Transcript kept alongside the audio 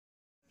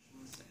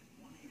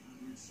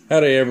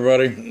Howdy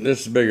everybody,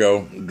 this is Big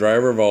O,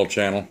 driver of all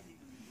channel.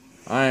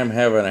 I am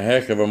having a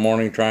heck of a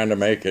morning trying to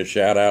make a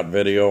shout out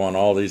video on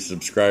all these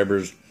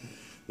subscribers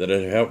that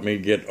have helped me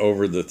get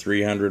over the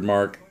 300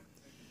 mark.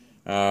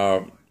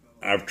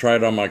 I've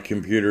tried on my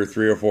computer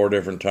 3 or 4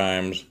 different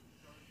times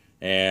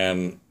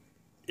and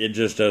it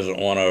just doesn't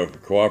want to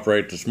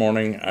cooperate this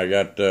morning. I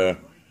got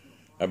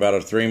about a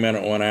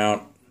 3-minute one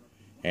out,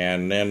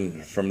 and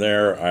then from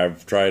there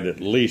I've tried at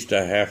least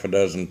a half a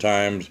dozen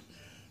times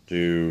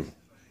to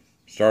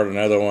start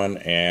another one,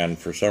 and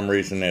for some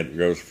reason it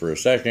goes for a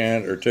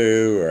second or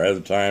two, or other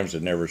times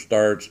it never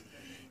starts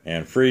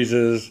and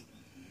freezes.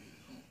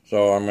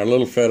 So I'm a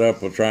little fed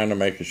up with trying to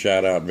make a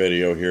shout out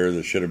video here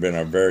that should have been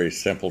a very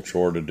simple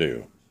chore to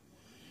do.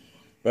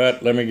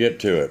 But let me get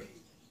to it.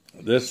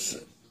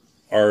 This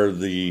are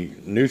the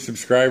new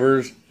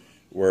subscribers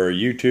where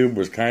YouTube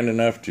was kind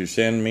enough to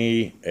send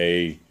me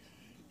a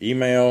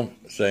email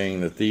saying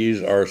that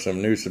these are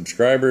some new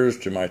subscribers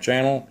to my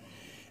channel.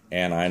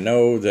 And I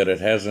know that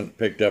it hasn't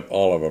picked up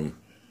all of them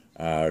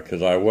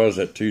because I was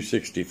at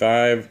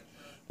 265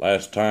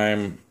 last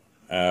time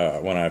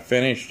when I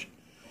finished.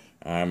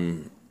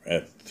 I'm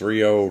at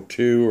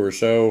 302 or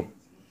so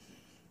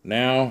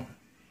now.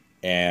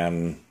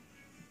 And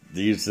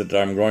these that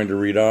I'm going to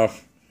read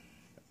off,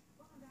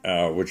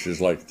 which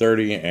is like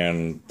 30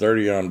 and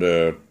 30 on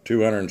to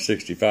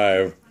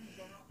 265,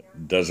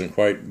 doesn't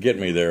quite get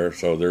me there.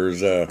 So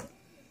there's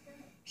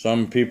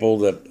some people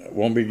that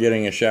won't be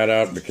getting a shout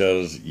out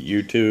because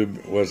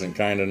YouTube wasn't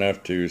kind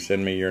enough to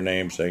send me your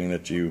name saying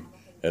that you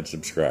had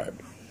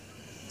subscribed.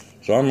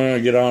 So I'm going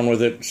to get on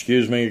with it.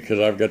 Excuse me, because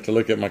I've got to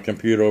look at my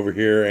computer over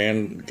here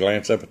and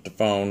glance up at the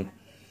phone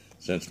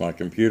since my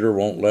computer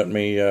won't let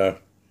me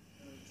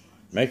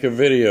make a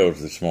video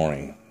this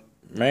morning.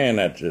 Man,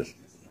 that just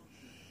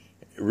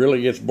it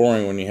really gets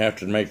boring when you have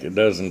to make a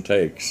dozen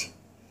takes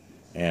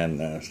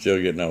and still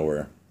get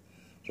nowhere.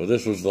 So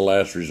this was the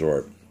last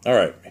resort. All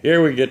right,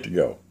 here we get to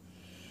go.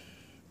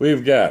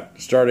 We've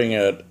got, starting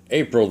at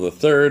April the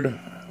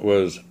 3rd,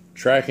 was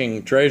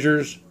Tracking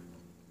Treasures.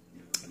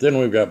 Then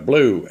we've got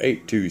Blue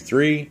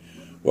 823.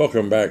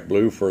 Welcome back,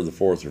 Blue, for the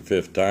 4th or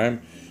 5th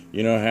time.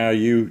 You know how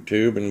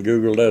YouTube and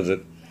Google does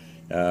it.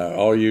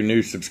 All you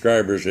new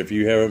subscribers, if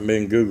you haven't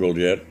been Googled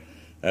yet,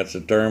 that's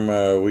a term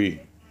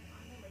we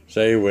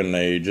say when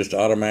they just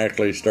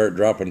automatically start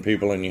dropping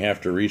people and you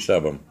have to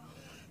resub them.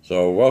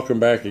 So welcome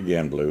back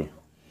again, Blue.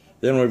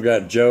 Then we've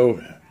got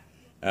Joe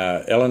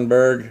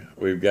Ellenberg.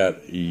 We've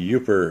got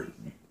Yooper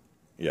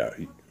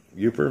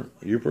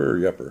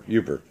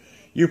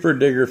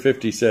Digger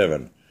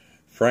 57.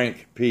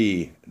 Frank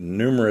P.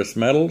 Numerous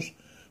Metals.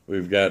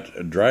 We've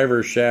got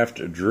Driver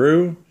Shaft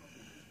Drew.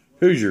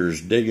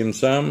 Hoosiers Digging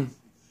Some.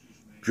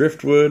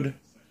 Driftwood.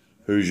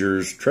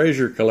 Hoosiers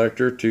Treasure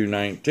Collector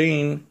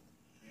 219.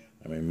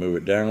 Let me move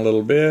it down a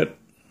little bit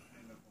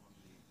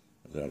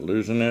without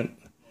losing it.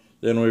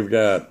 Then we've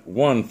got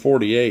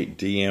 148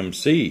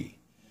 DMC,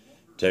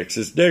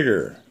 Texas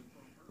Digger,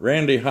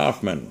 Randy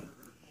Hoffman.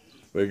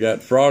 We've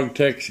got Frog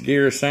Tex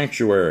Gear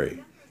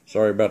Sanctuary.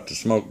 Sorry about the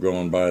smoke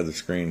going by the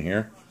screen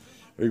here.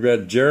 We've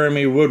got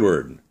Jeremy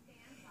Woodward,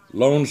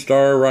 Lone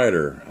Star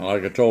Rider.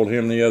 Like I told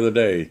him the other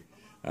day,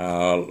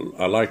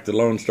 I like the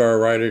Lone Star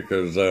Rider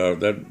because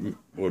that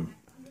would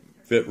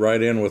fit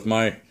right in with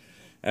my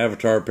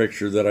avatar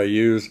picture that I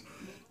use.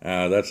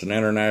 That's an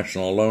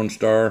International Lone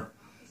Star,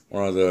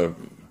 one of the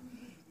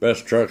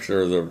best trucks,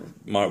 or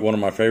one of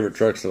my favorite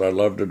trucks that I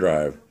love to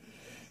drive.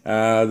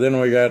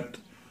 Then we got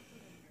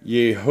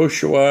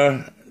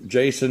Yehoshua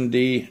Jason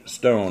D.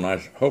 Stone. I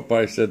hope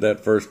I said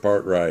that first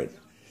part right.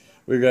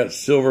 We got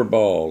Silver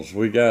Balls.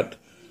 We got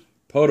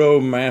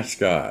Poto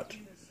Mascot,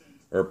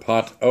 or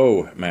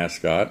Pot-O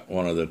Mascot,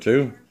 one of the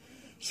two.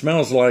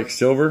 Smells Like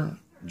Silver,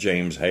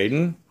 James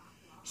Hayden.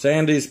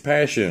 Sandy's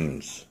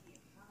Passions.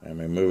 Let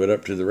me move it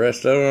up to the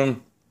rest of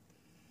them.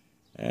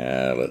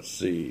 Let's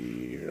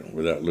see,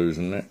 without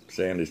losing it.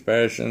 Sandy's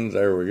Passions,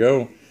 there we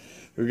go.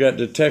 We've got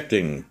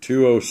Detecting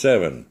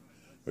 207.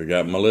 We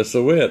got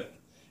Melissa Witt.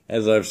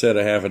 As I've said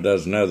a half a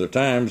dozen other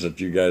times that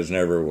you guys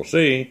never will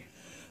see,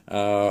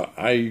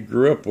 I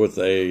grew up with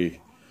a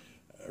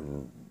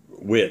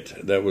Witt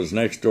that was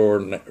next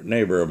door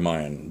neighbor of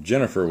mine,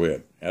 Jennifer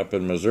Witt, up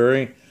in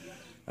Missouri.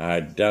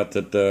 I doubt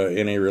that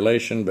any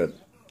relation, but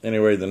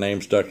anyway, the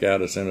name stuck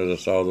out as soon as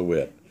I saw the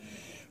Witt.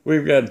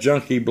 We've got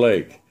Junkie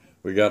Blake.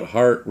 We got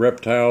Heart,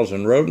 Reptiles,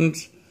 and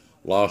Rodents,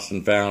 Lost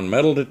and Found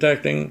Metal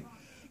Detecting,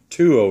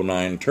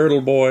 209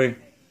 Turtle Boy,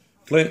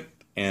 Flint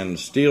and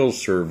Steel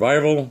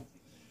Survival,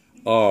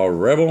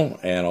 Rebel,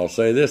 and I'll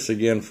say this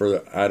again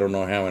for I don't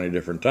know how many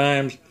different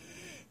times.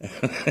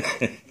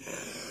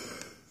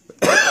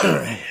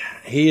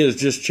 He has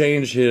just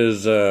changed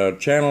his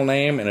channel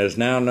name and is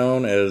now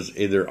known as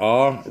either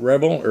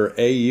Rebel or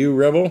AU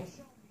Rebel.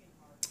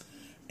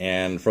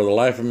 And for the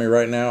life of me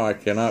right now, I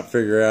cannot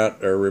figure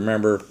out or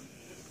remember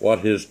what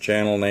his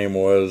channel name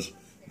was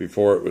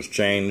before it was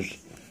changed.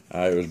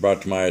 It was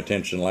brought to my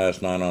attention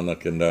last night on the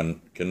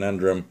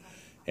Conundrum,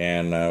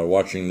 and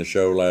watching the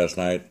show last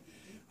night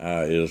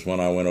is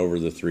when I went over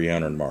the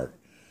 300 mark.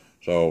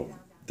 So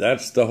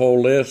that's the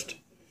whole list.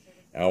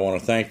 I want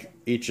to thank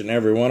each and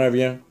every one of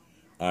you.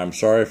 I'm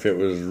sorry if it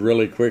was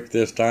really quick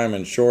this time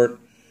and short,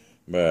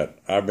 but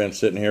I've been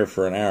sitting here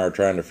for an hour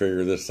trying to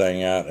figure this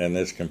thing out, and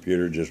this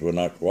computer just would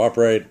not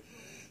cooperate,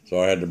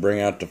 so I had to bring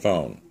out the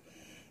phone.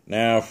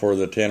 Now for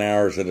the 10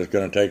 hours that it's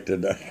going to take to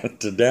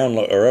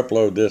download or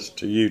upload this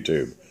to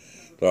YouTube.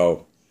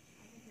 So,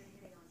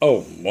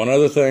 one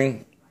other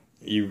thing.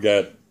 You've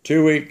got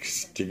 2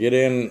 weeks to get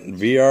in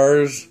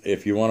VRs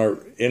if you want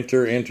to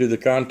enter into the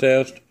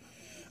contest.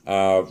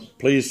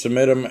 Please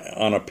submit them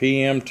on a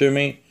PM to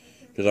me,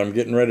 because I'm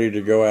getting ready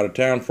to go out of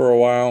town for a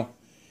while,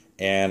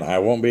 and I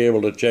won't be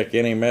able to check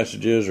any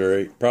messages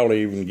or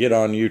probably even get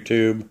on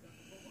YouTube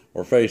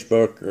or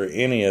Facebook or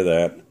any of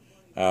that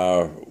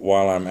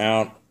while I'm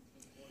out.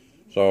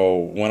 So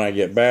when I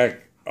get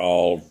back,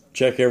 I'll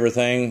check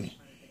everything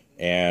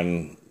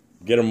and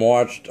get them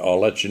watched.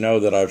 I'll let you know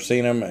that I've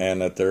seen them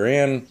and that they're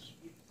in.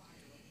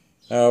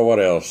 What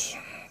else?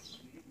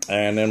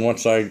 And then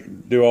once I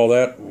do all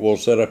that, we'll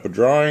set up a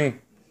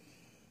drawing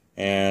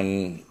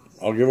and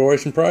I'll give away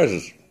some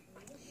prizes.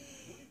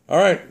 All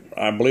right,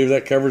 I believe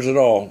that covers it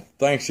all.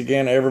 Thanks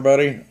again,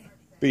 everybody.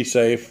 Be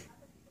safe.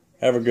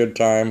 Have a good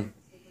time.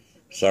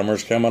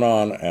 Summer's coming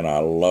on, and I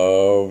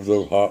love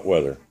the hot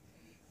weather.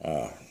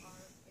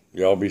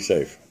 Y'all be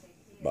safe.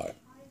 Bye.